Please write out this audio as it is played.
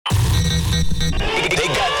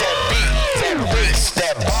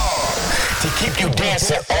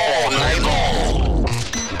dancing all night long.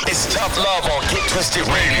 It's Tough Love on Get Twisted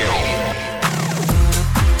Radio.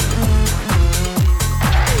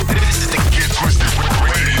 This is the Get Twisted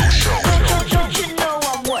Radio Show. Don't you know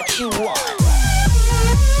I'm what you want?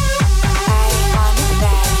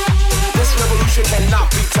 This revolution cannot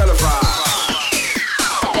be televised.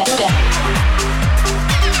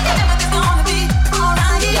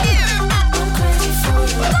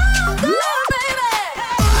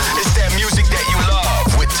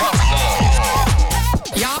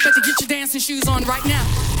 Shoes on right now.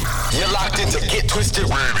 You're locked into Get Twisted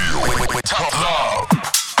Radio with Tough Love.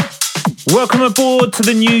 Welcome aboard to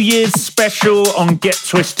the New Year's special on Get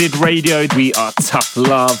Twisted Radio. We are Tough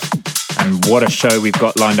Love, and what a show we've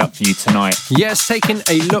got lined up for you tonight. Yes, taking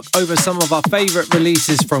a look over some of our favourite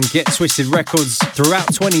releases from Get Twisted Records throughout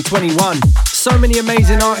 2021. So many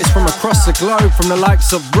amazing artists from across the globe, from the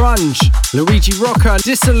likes of Grunge, Luigi Rocca,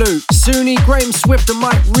 Dissolute, Suni, Graham Swift and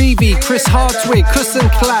Mike Reevey, Chris Hartwig, Kuss and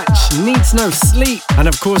Klatch, Needs No Sleep, and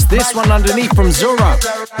of course this one underneath from Zora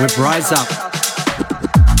with Rise Up.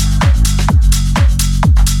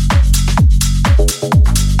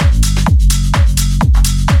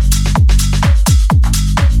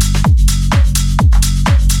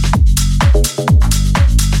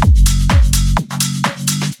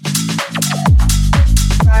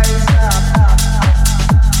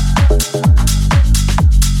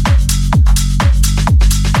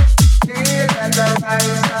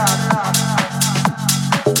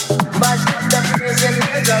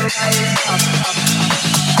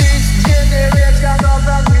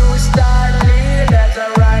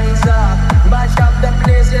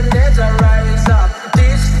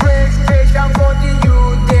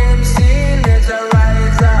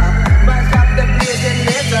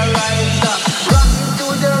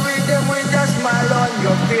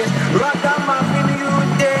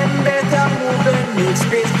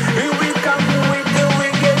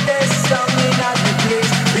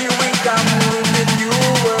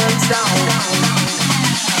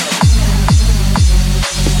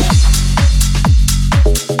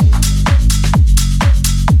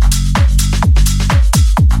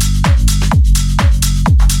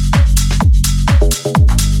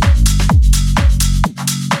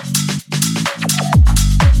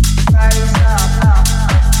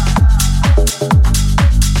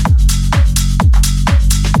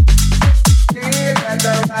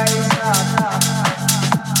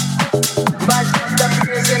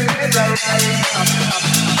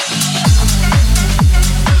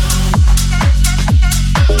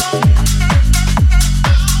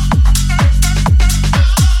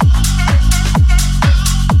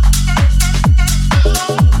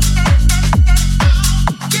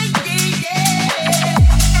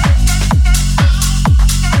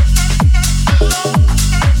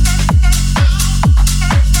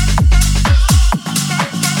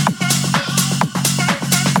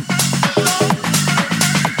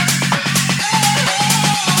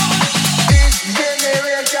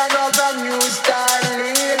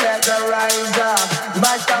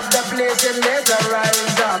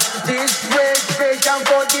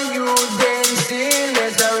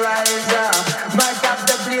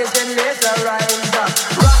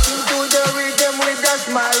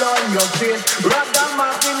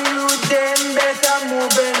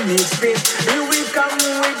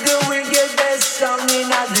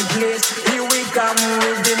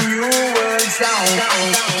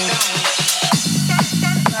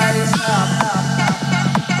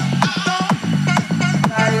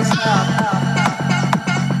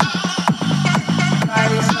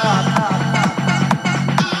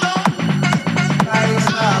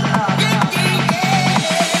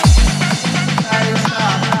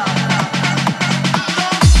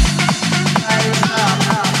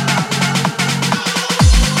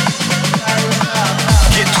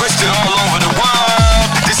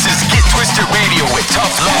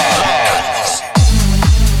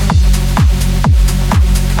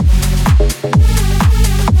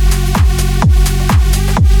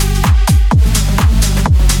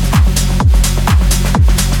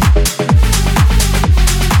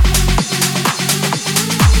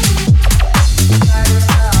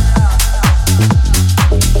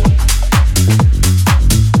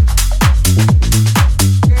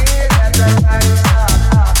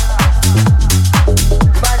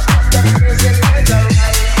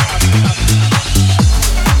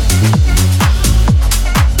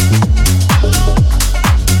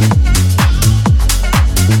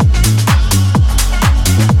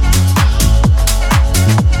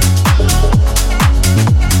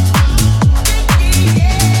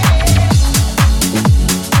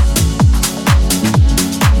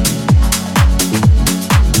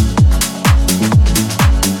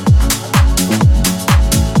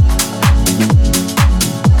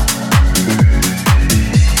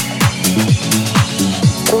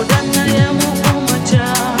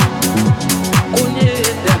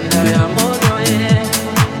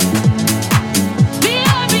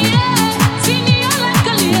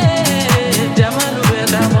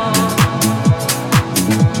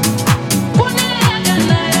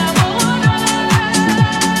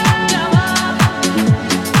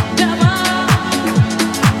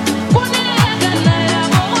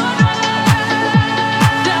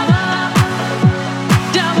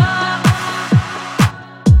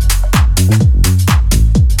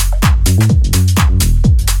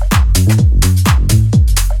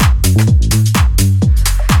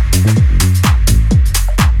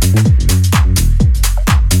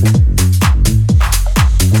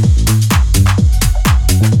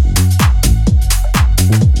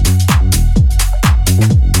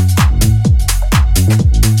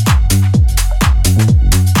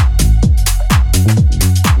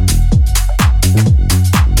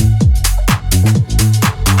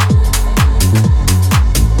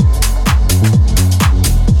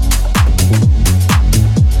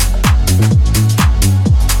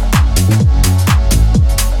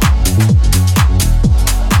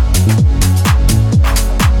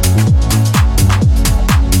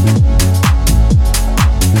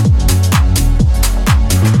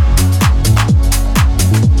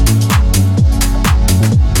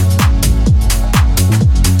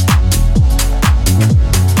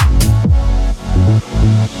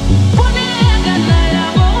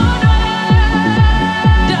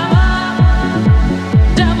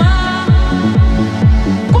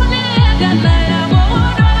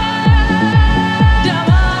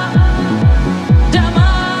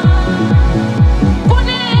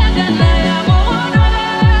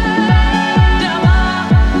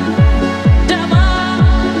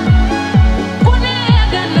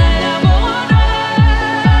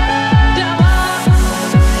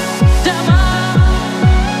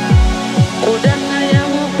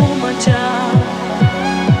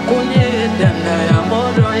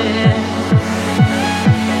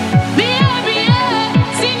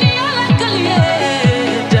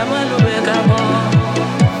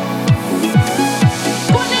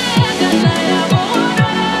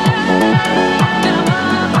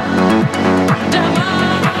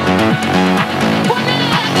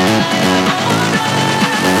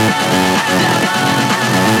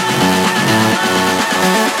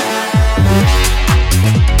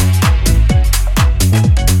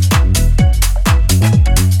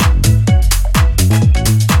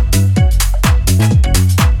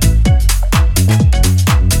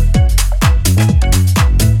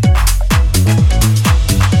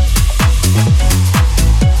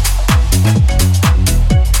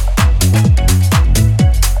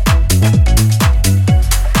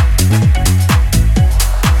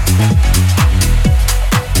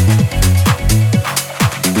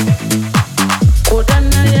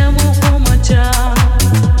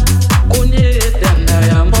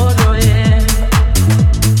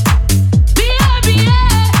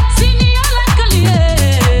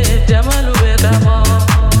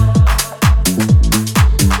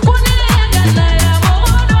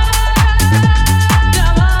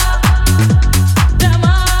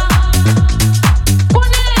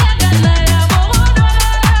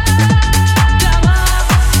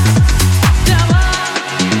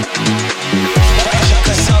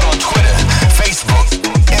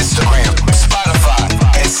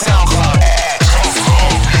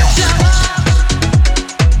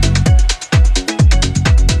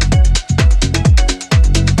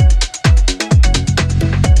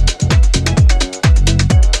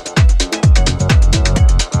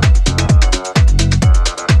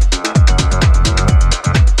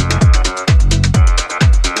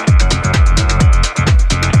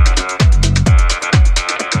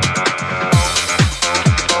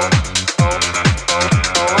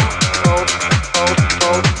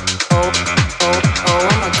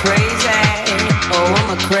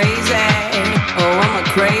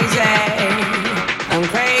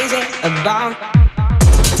 about.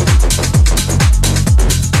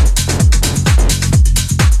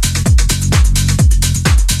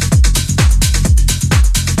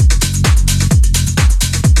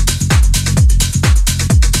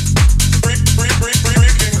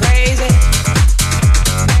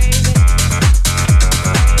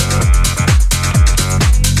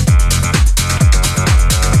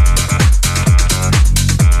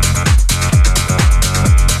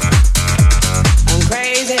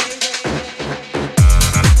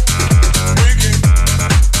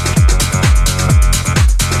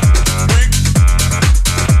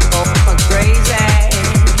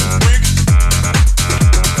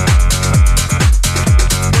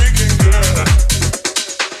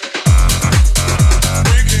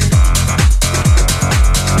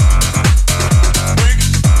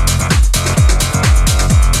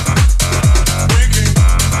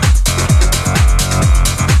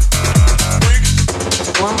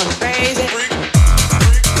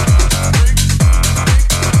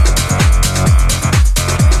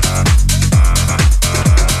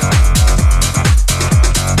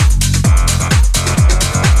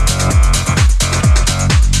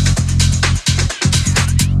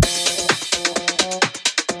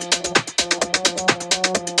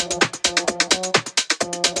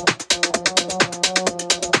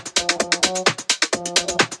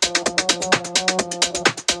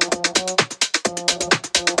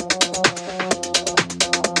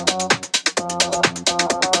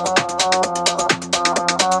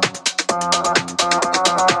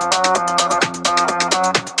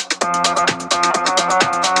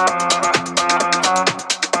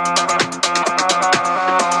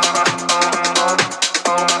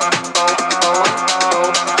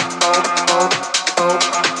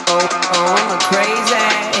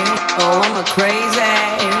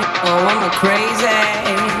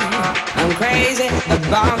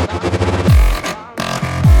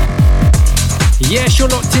 Yes, you're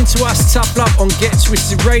locked into us, Tough Love on Get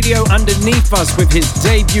Twisted Radio. Underneath us with his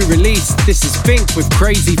debut release, this is Fink with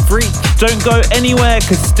Crazy Freak. Don't go anywhere,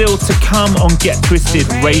 because still to come on Get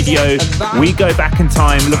Twisted Radio, we go back in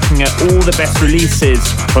time looking at all the best releases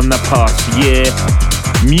from the past year.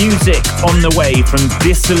 Music on the way from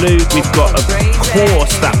Dissolute. We've got, of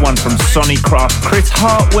course, that one from Sonicraft, Chris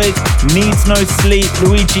Hartwig, Needs No Sleep,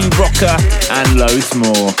 Luigi Rocca, and loads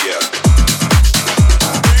more.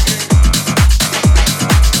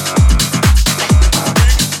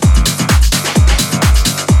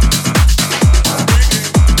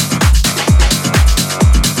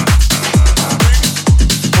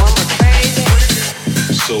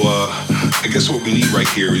 I guess what we need right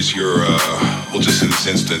here is your, well, just in this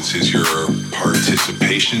instance, is your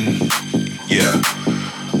participation. Yeah.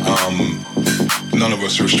 None of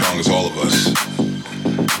us are as strong as all of us.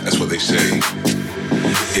 That's what they say.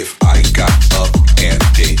 If I got up and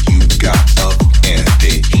then you got up and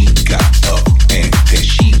then he got up and then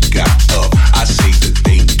she got up, I say that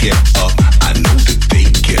they get up. I know that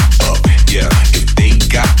they get up. Yeah. If they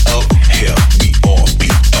got up, hell, we all be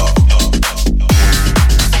up.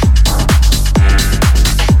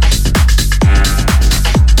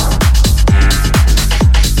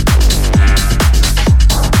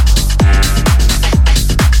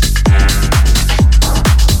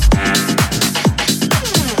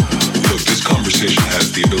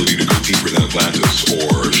 Has the ability to go deeper than Atlantis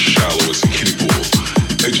or shallow as a kiddie pool.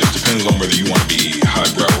 It just depends on whether you want to be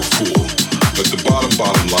highbrow or fool. But the bottom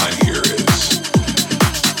line here is,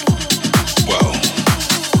 well,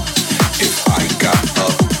 if I got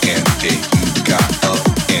up and then you got up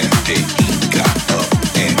and then he got up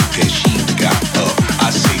and then she got up, I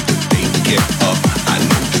say that they get up. I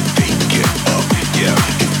know that they get up. Yeah,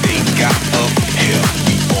 if they got up, hell,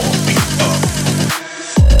 we all be up.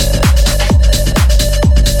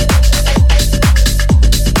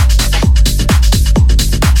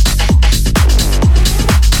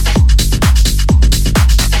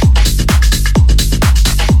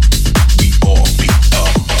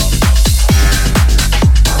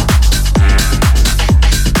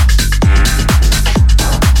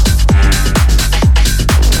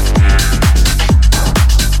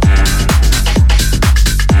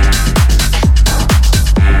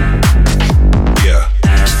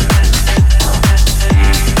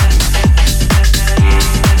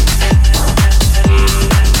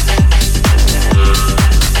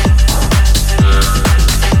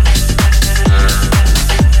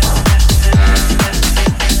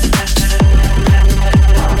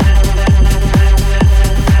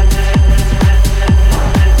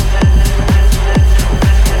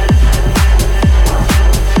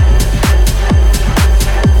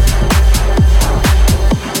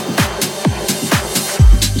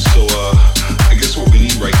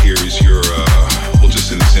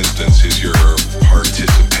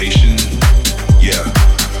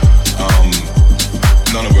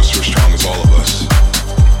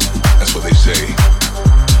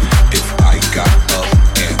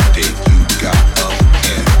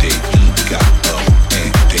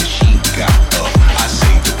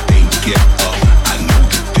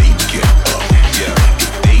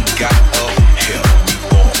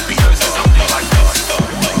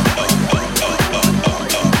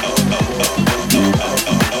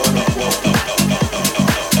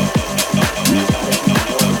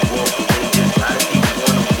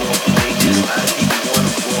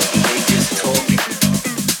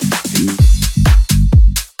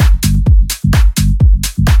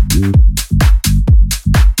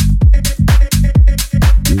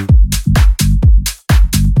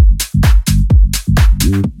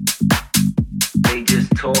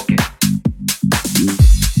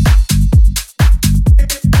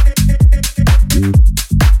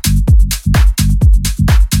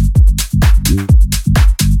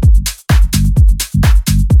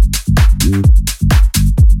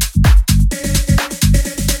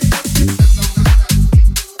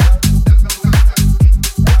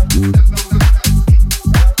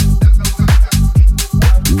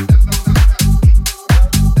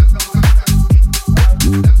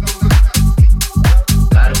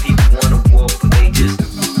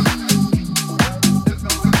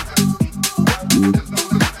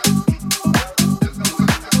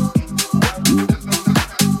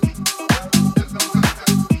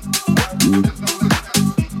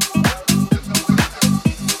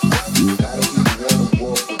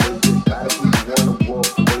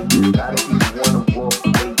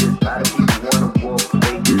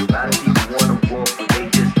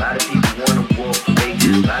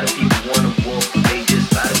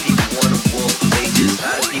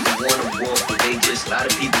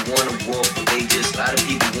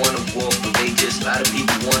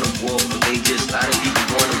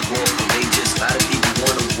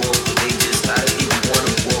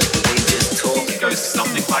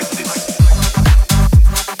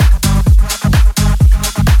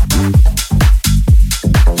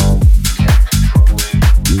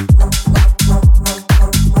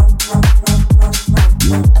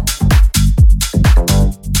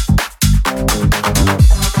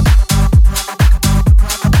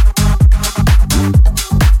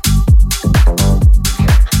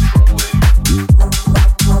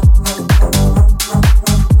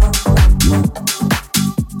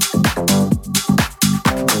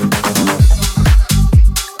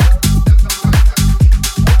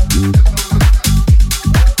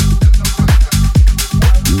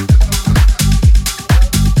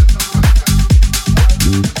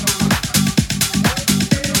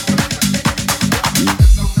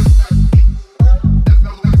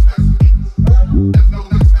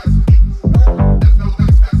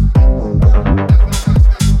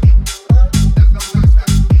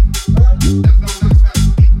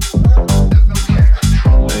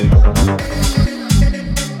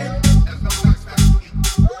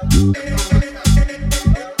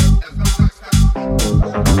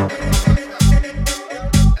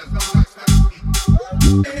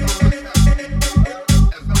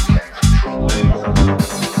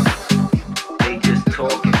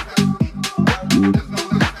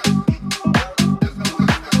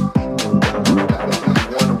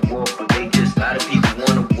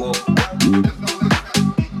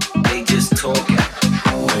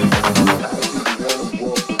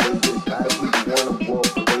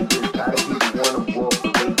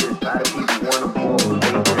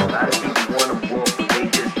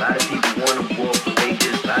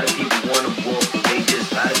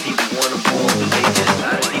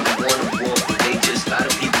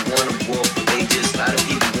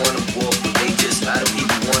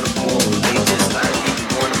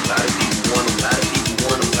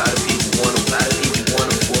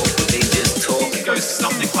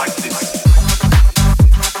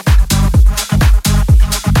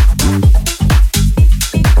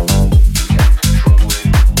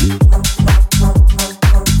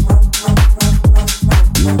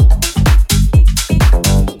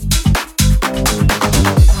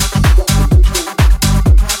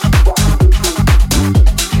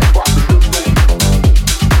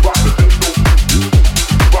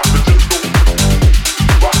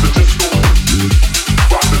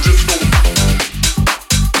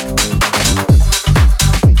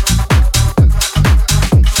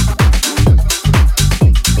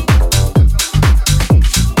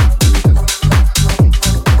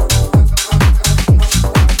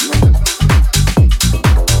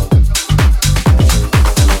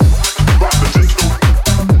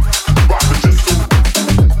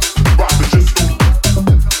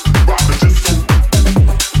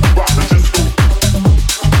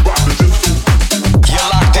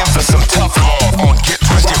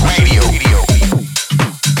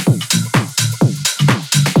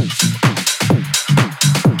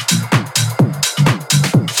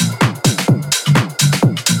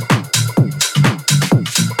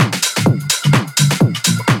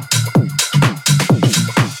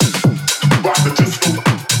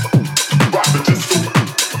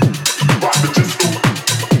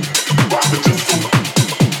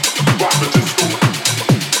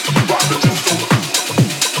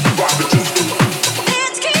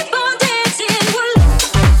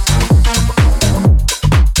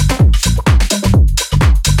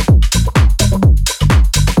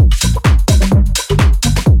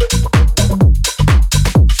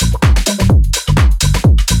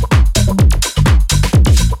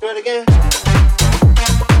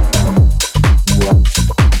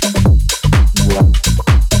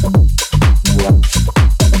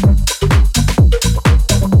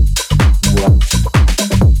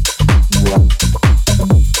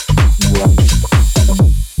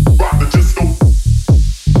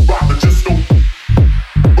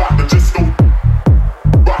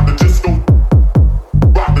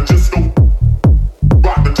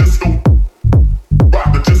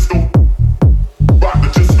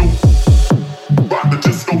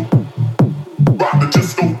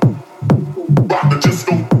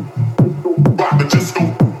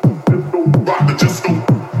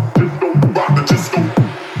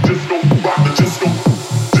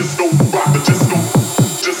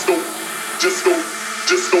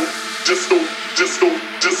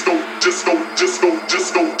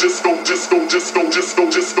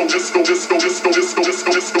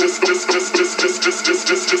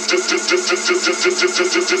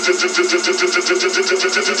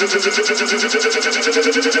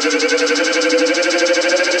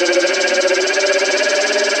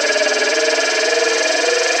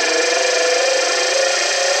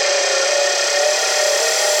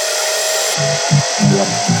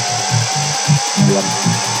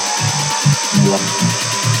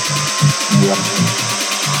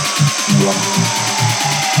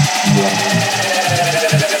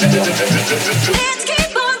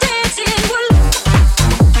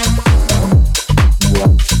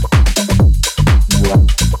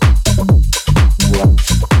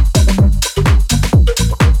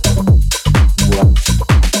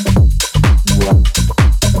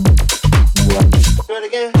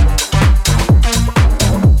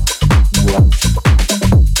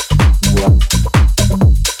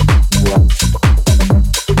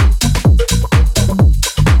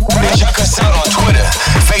 Check us out on Twitter,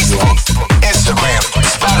 Facebook, Instagram.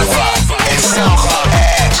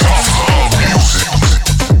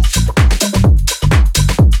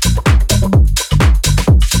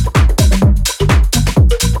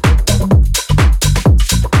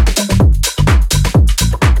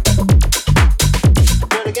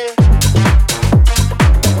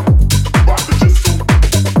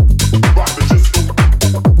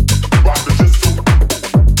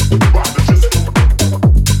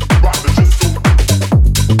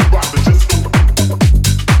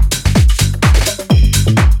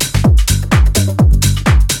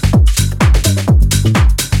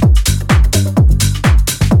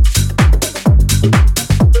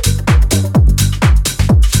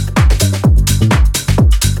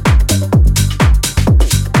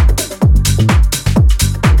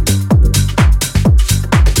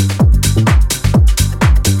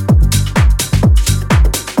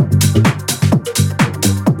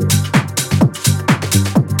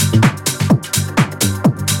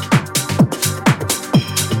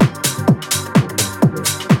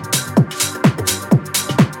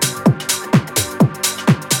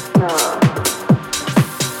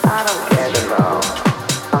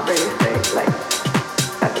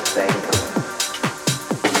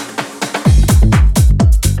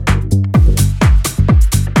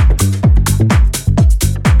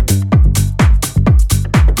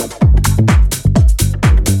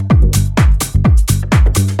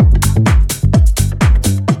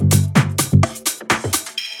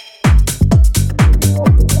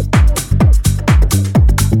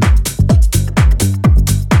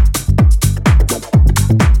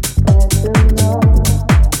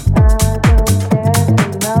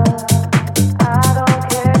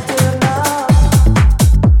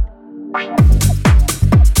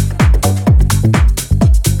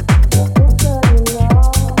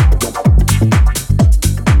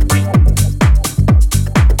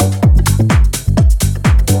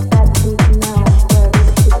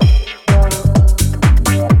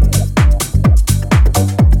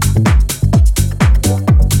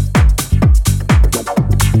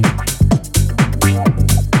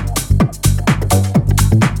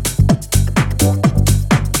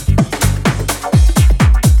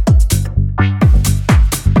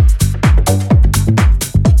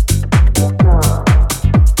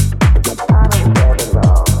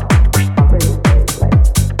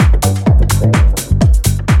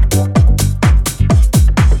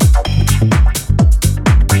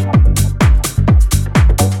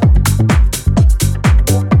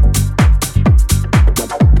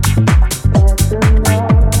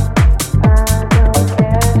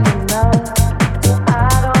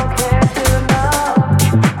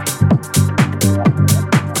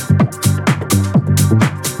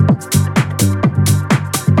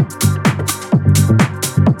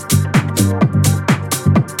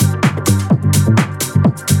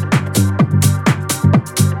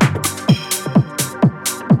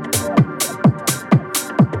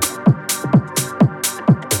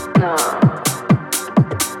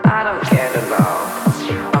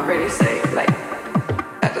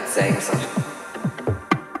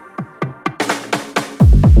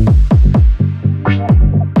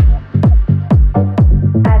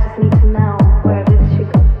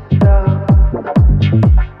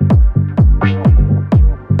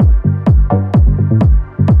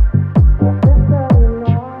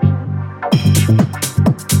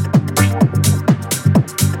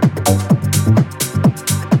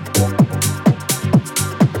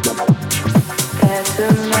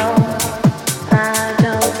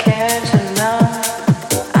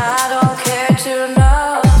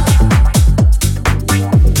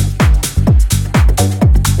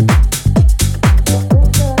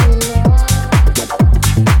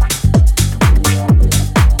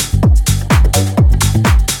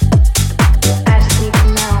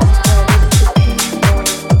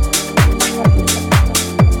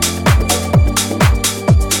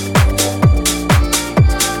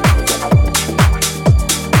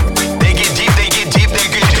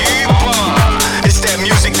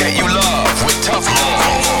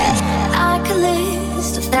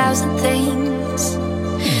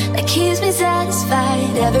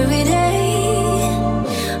 every day.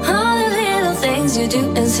 All the little things you do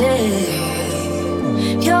and say.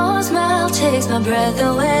 Your smile takes my breath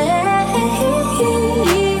away.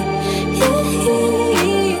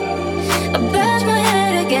 I bash my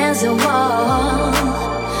head against the wall.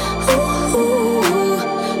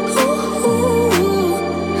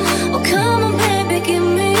 Oh, come on, baby, give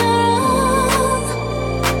me your all.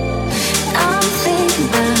 I'm thinking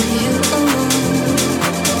about you.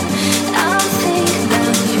 I'm thinking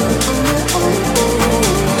about you.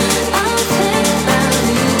 I'm thinking about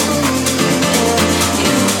you.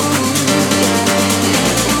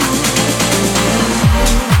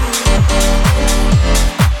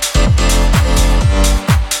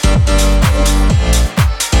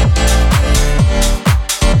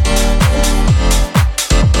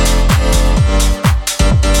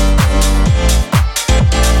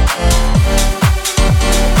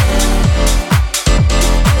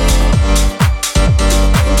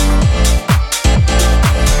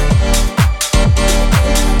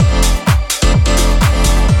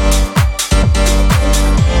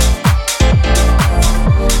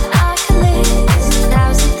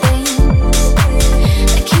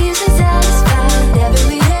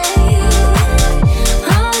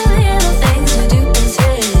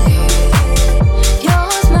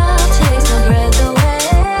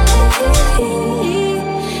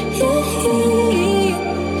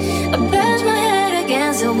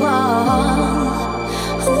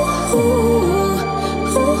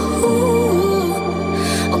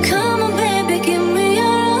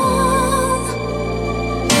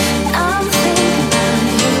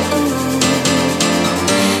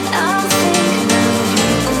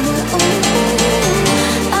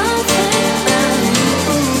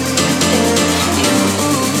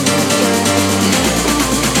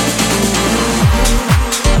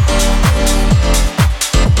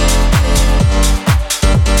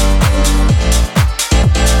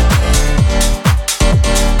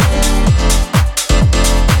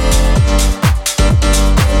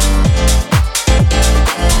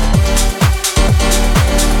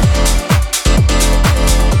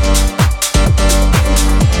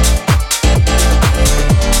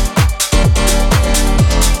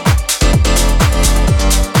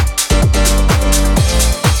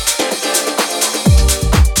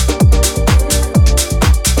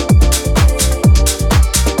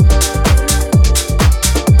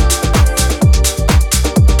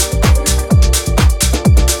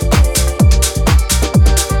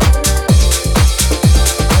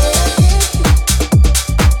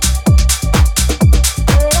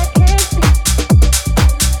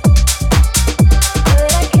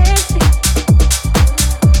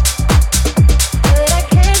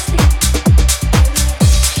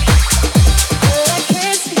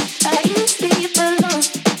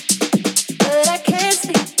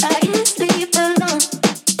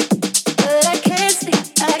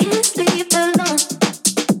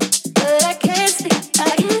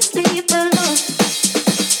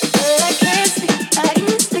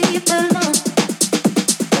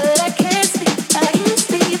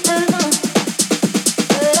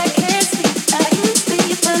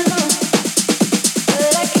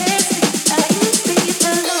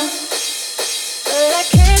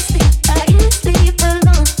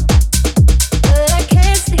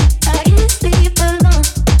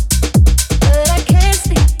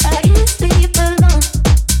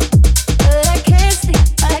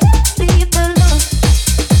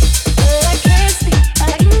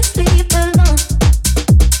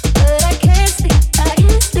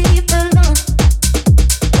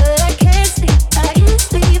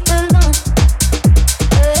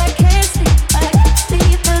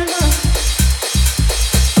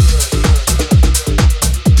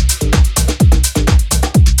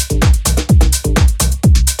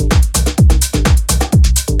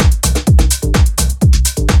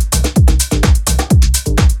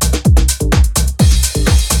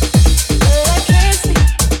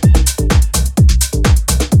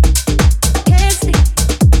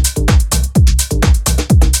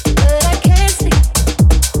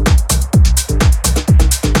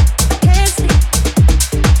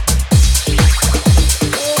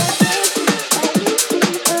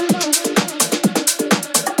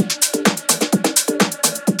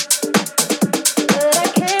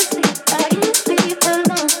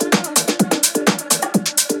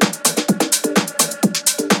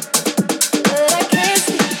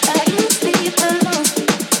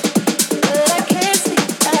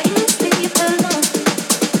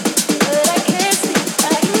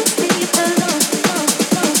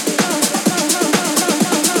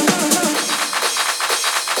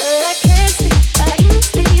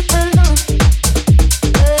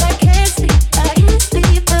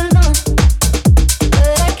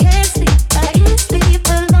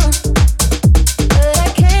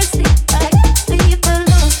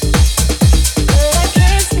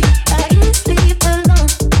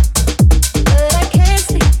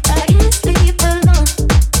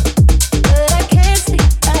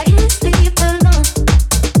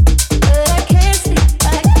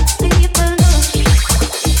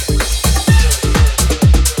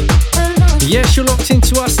 locked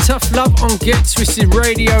into us, Tough Love on Get Twisted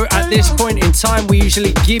Radio. At this point in time, we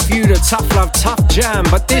usually give you the Tough Love Tough Jam,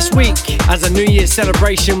 but this week, as a New Year's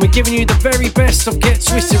celebration, we're giving you the very best of Get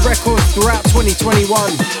Twisted Records throughout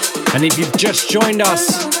 2021. And if you've just joined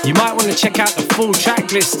us, you might want to check out the full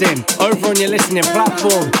track listing over on your listening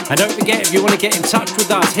platform. And don't forget, if you want to get in touch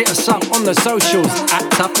with us, hit us up on the socials at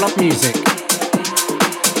Tough Love Music.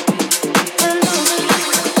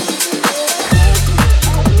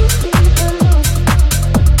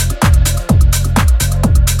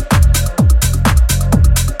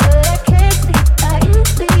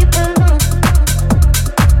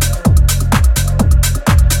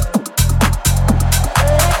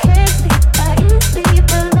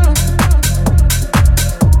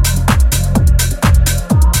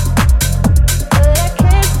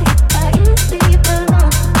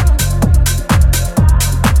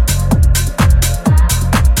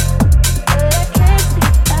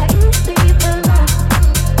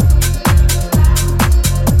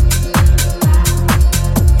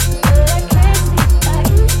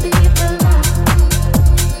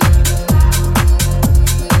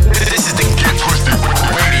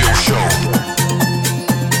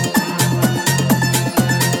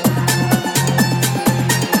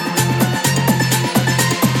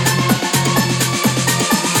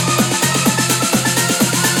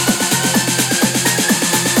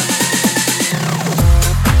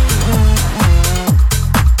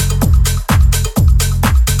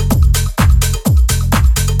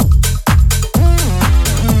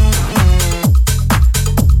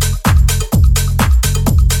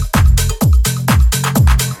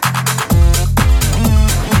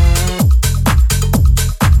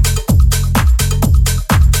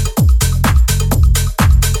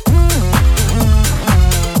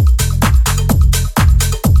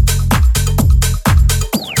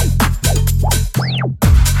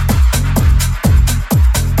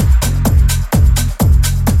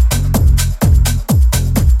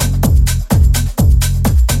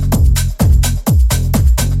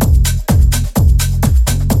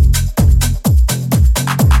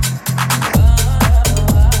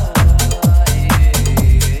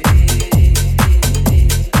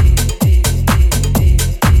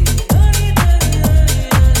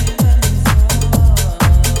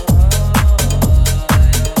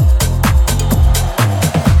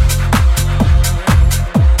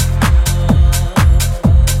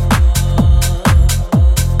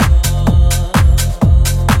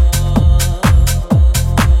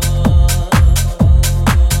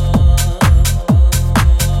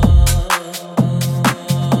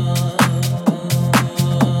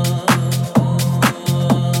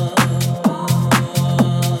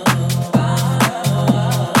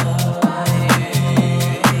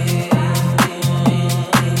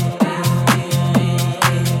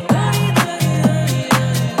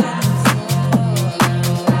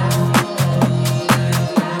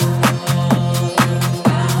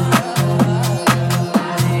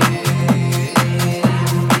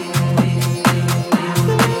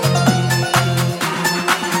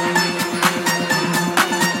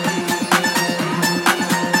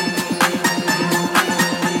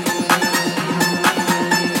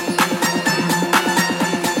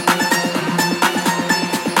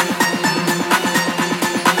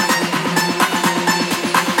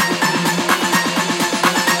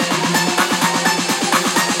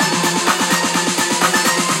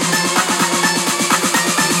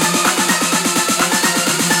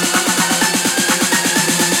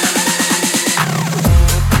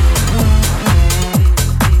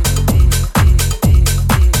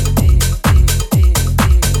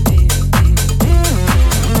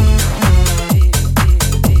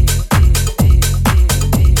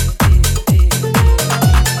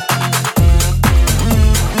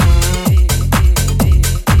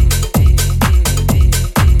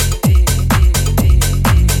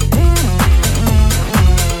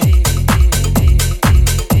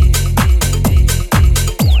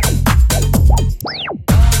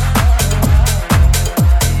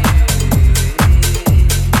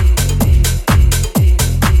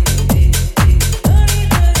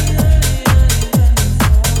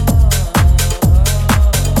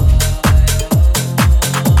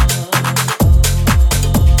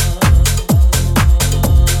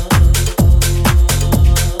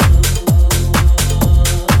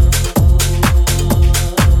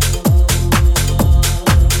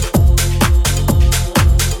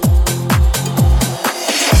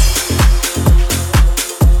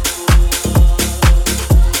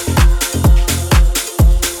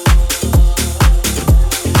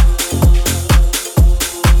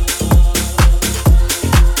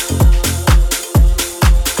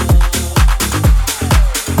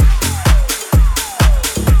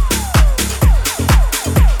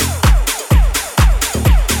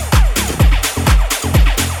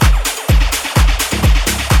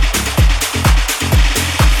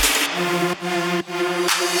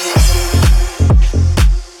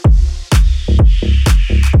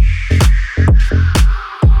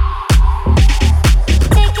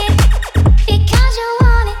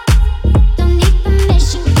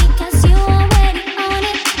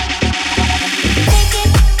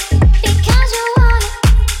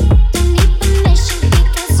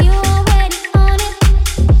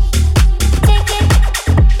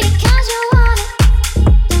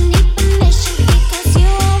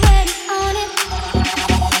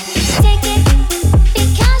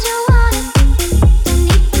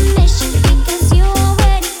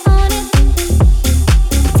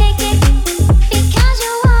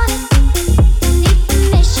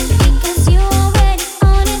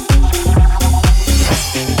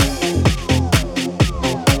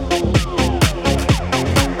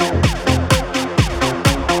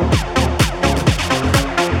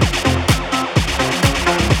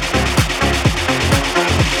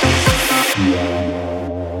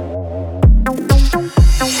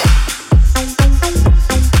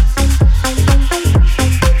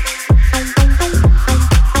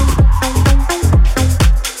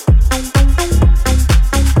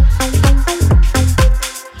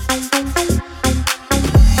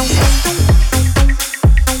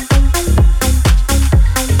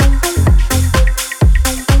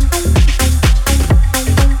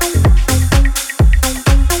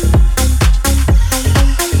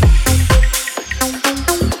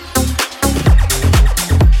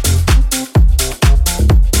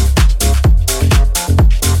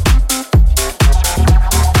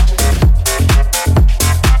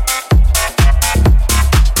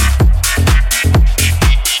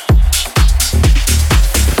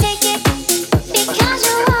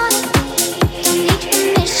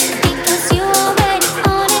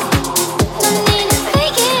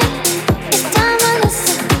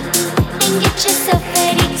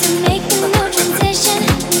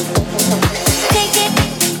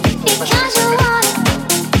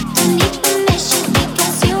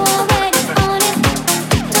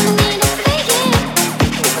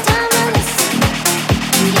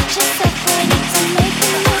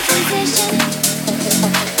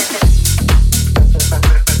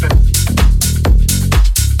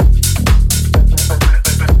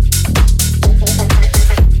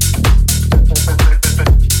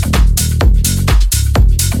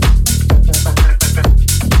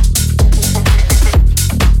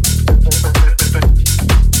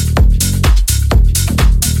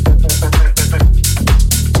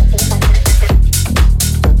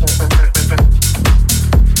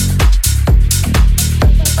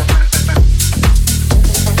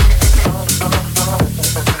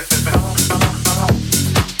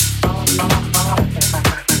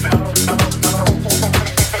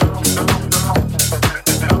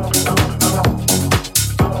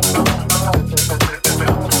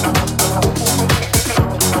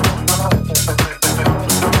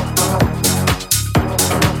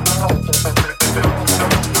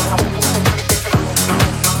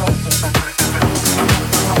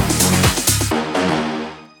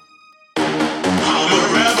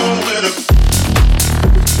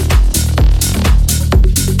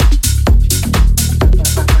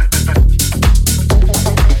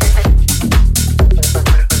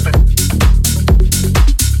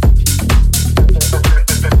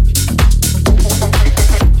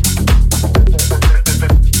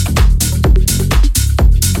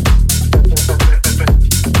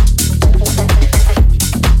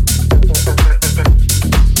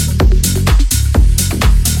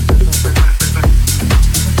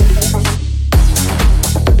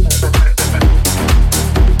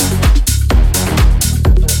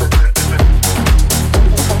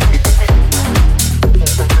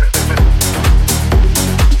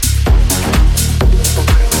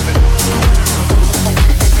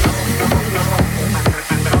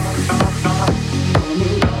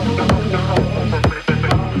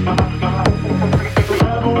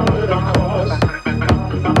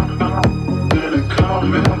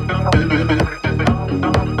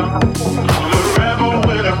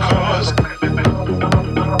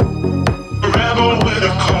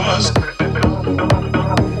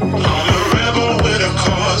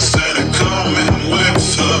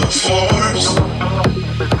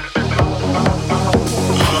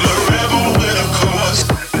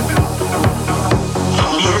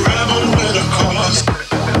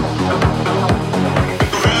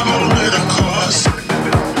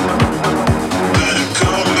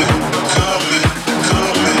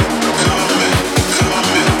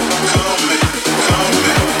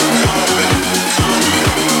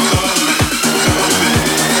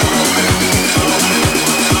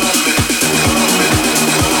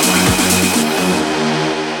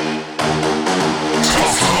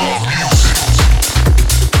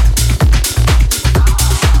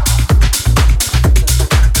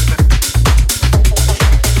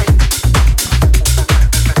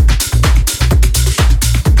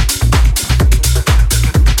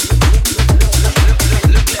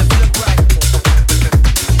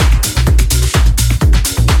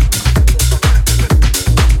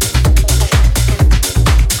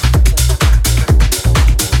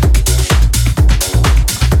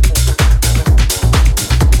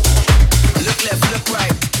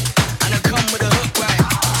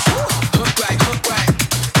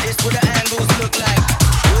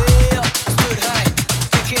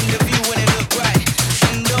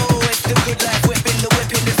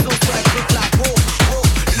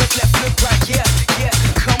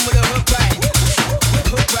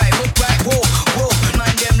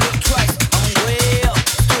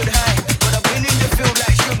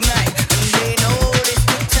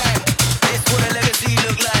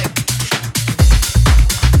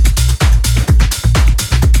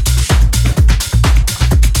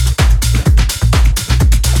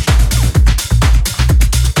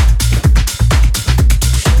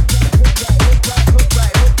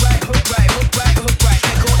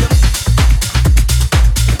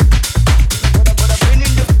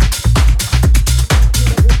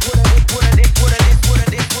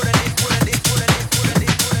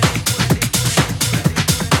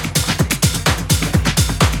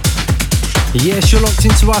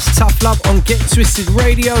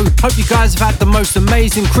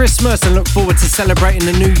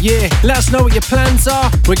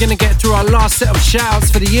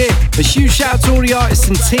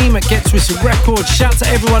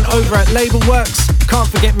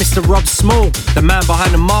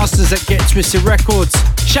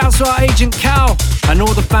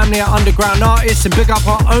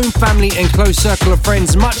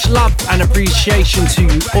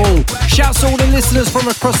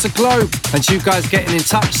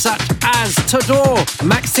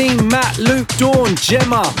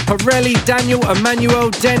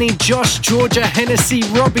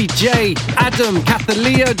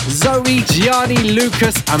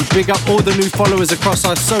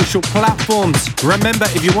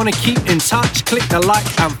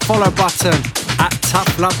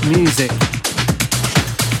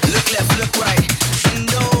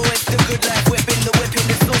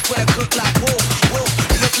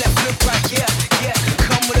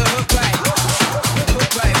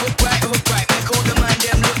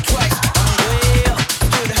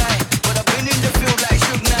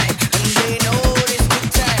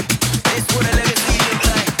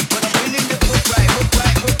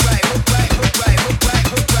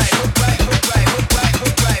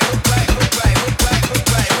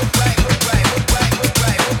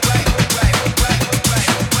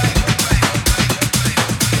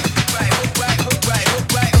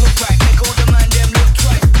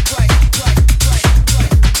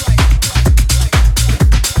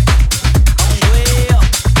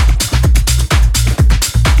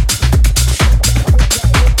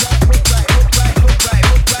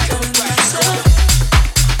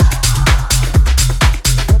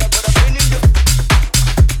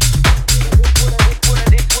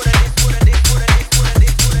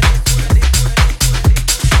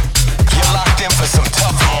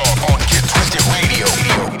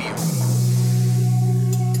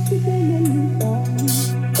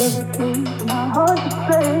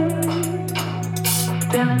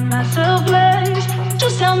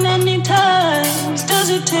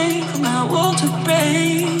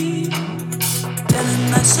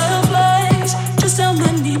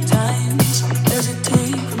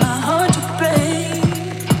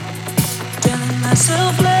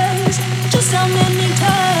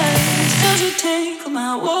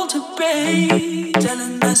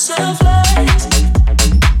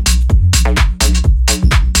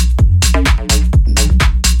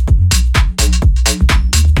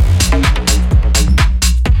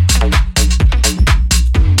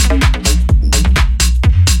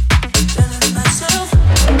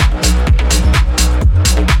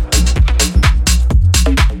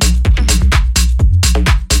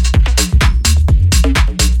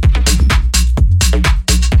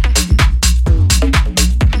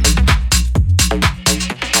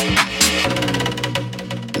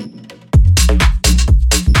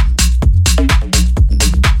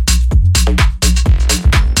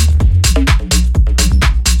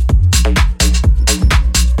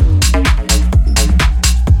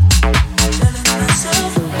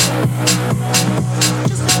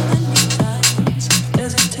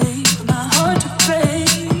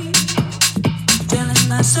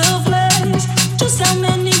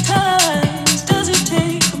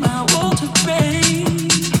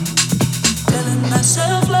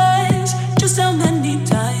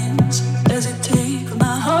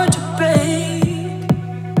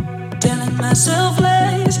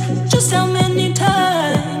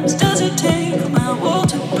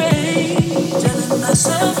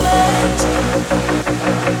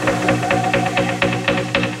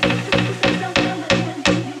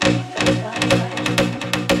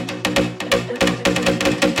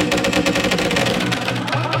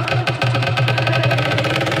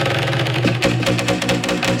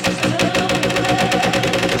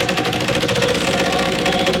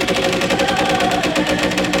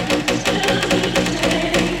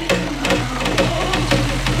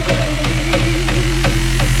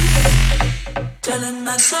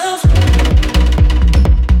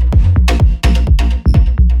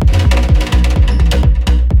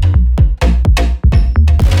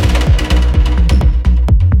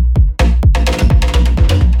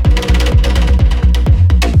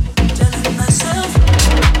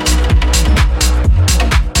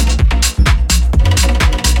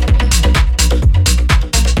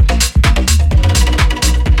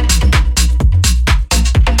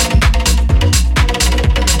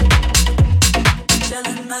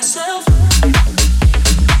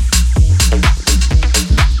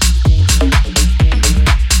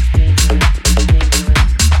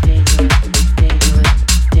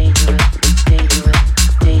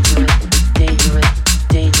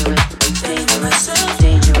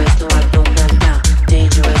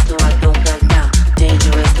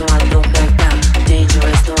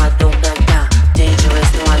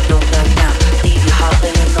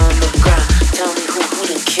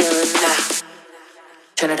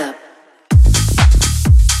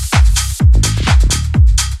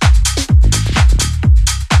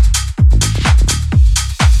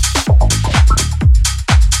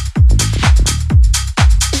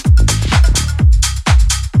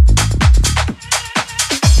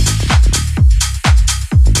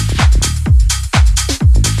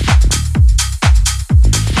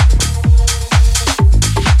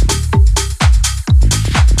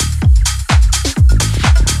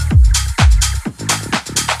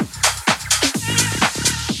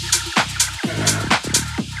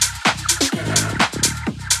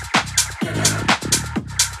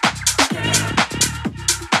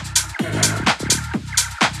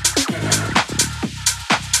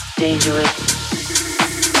 dangerous,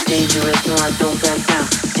 dangerous, no I don't back down,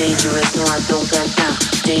 dangerous, no I don't back down,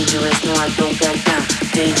 dangerous, no I don't back down,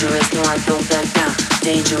 dangerous, no I don't back down,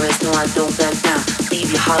 dangerous, no I don't back down,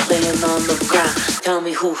 leave your heart laying on the ground, tell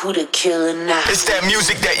me who the killer now. It's that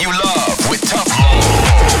music that you love with Tough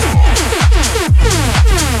Love.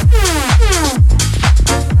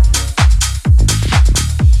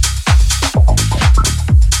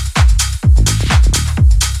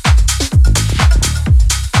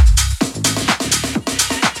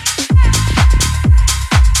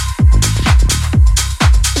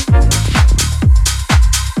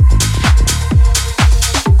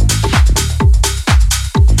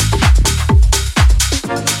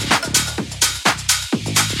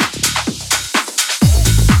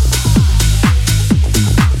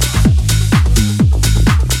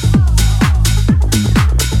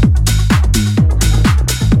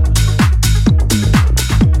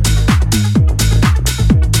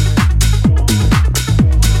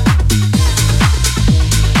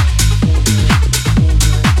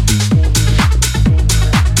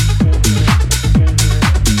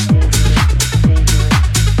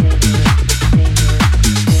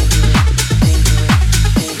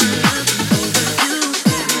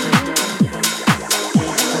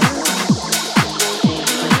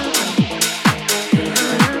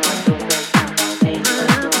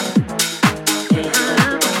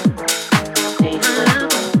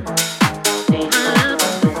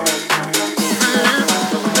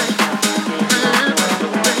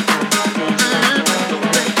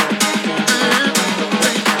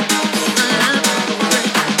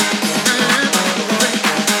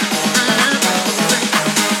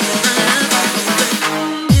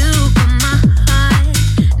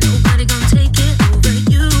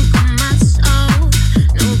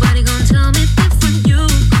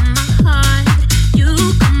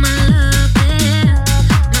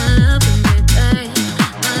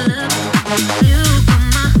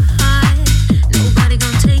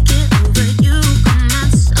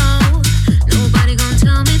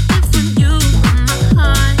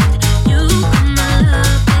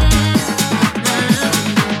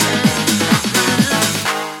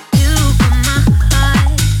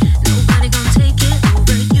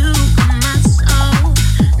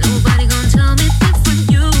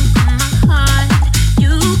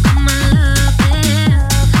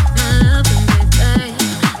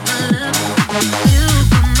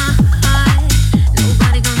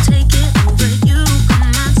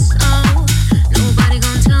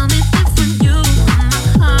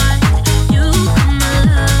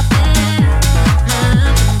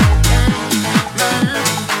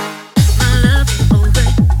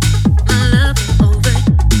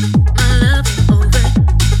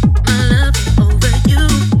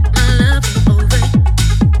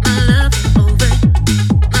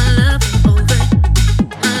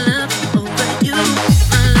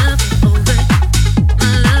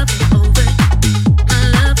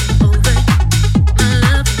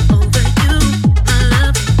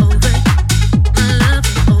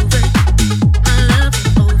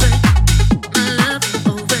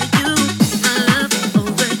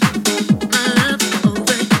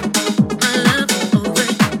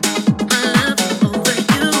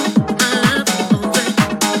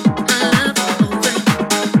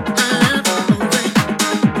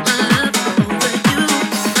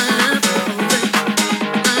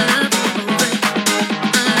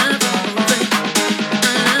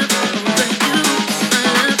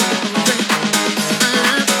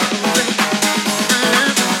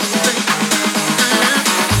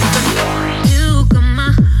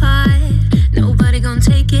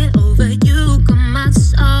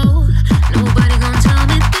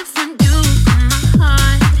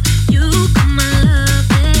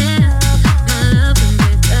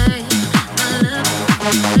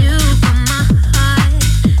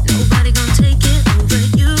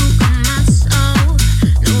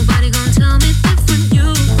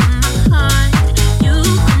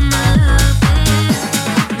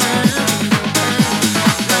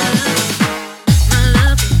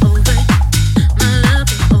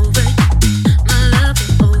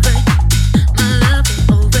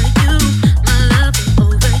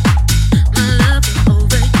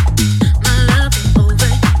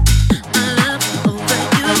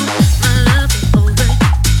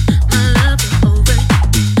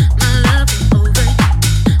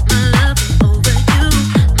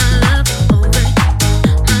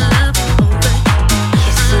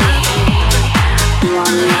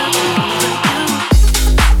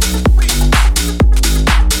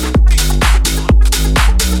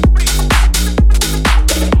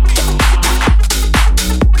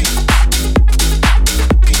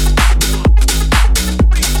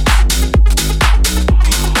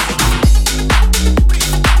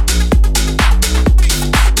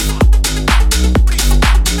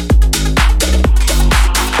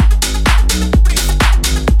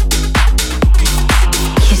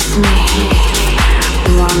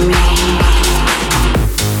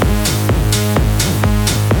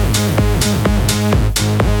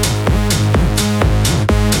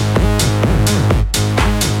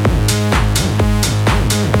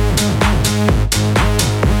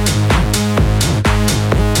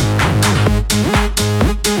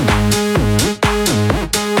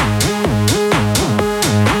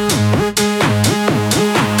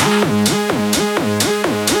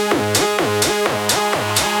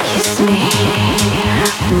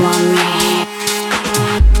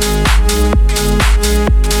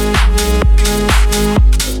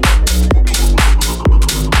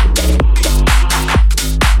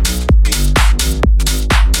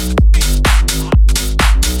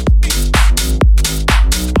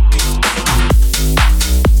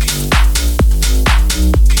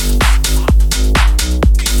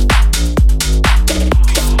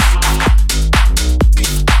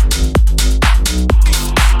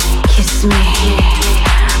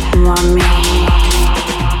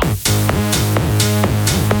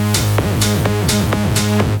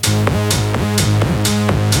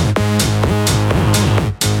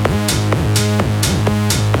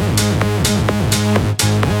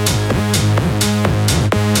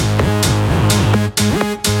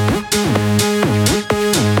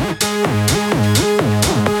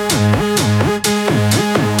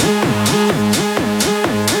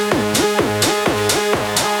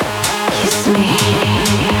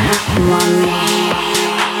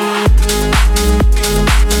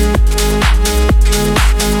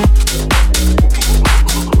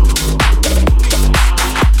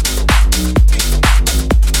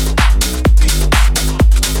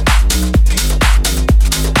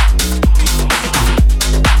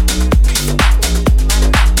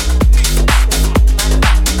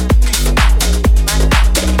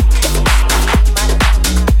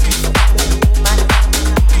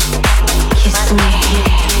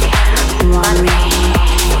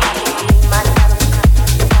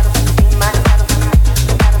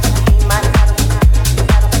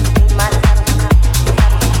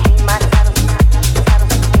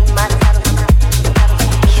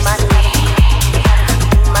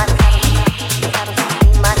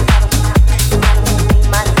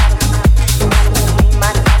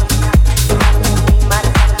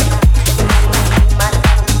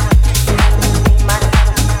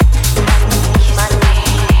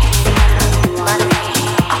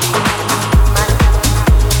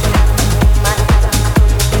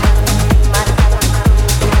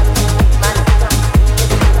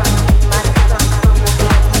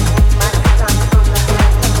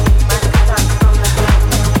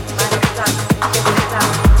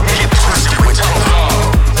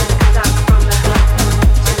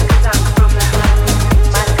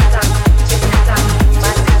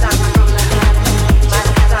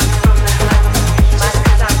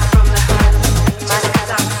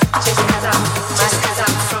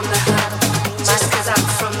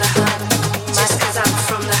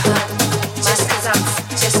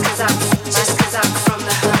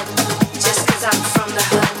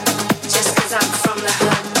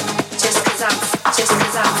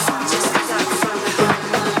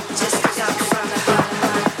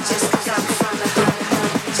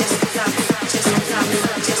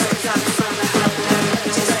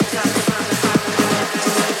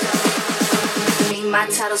 My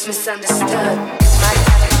title's misunderstood.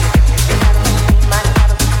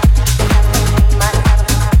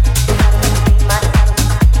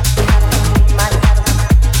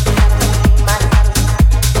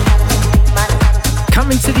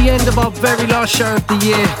 Coming to the end of our very last show of the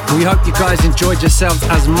year. We hope you guys enjoyed yourselves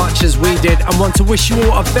as much as we did and want to wish you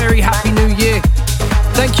all a very happy new year.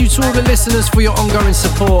 Thank you to all the listeners for your ongoing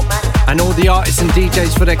support and all the artists and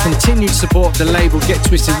DJs for their continued support of the label Get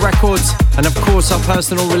Twisted Records and of course our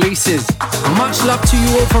personal releases. Much love to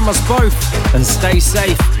you all from us both and stay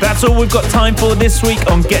safe. That's all we've got time for this week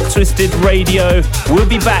on Get Twisted Radio. We'll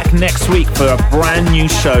be back next week for a brand new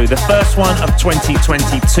show, the first one of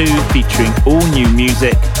 2022, featuring all new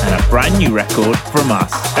music and a brand new record from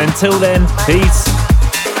us. Until then, peace.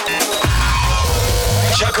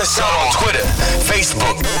 Check us out on Twitter,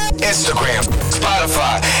 Facebook, Instagram,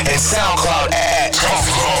 Spotify, and SoundCloud at Tough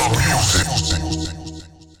Love Music.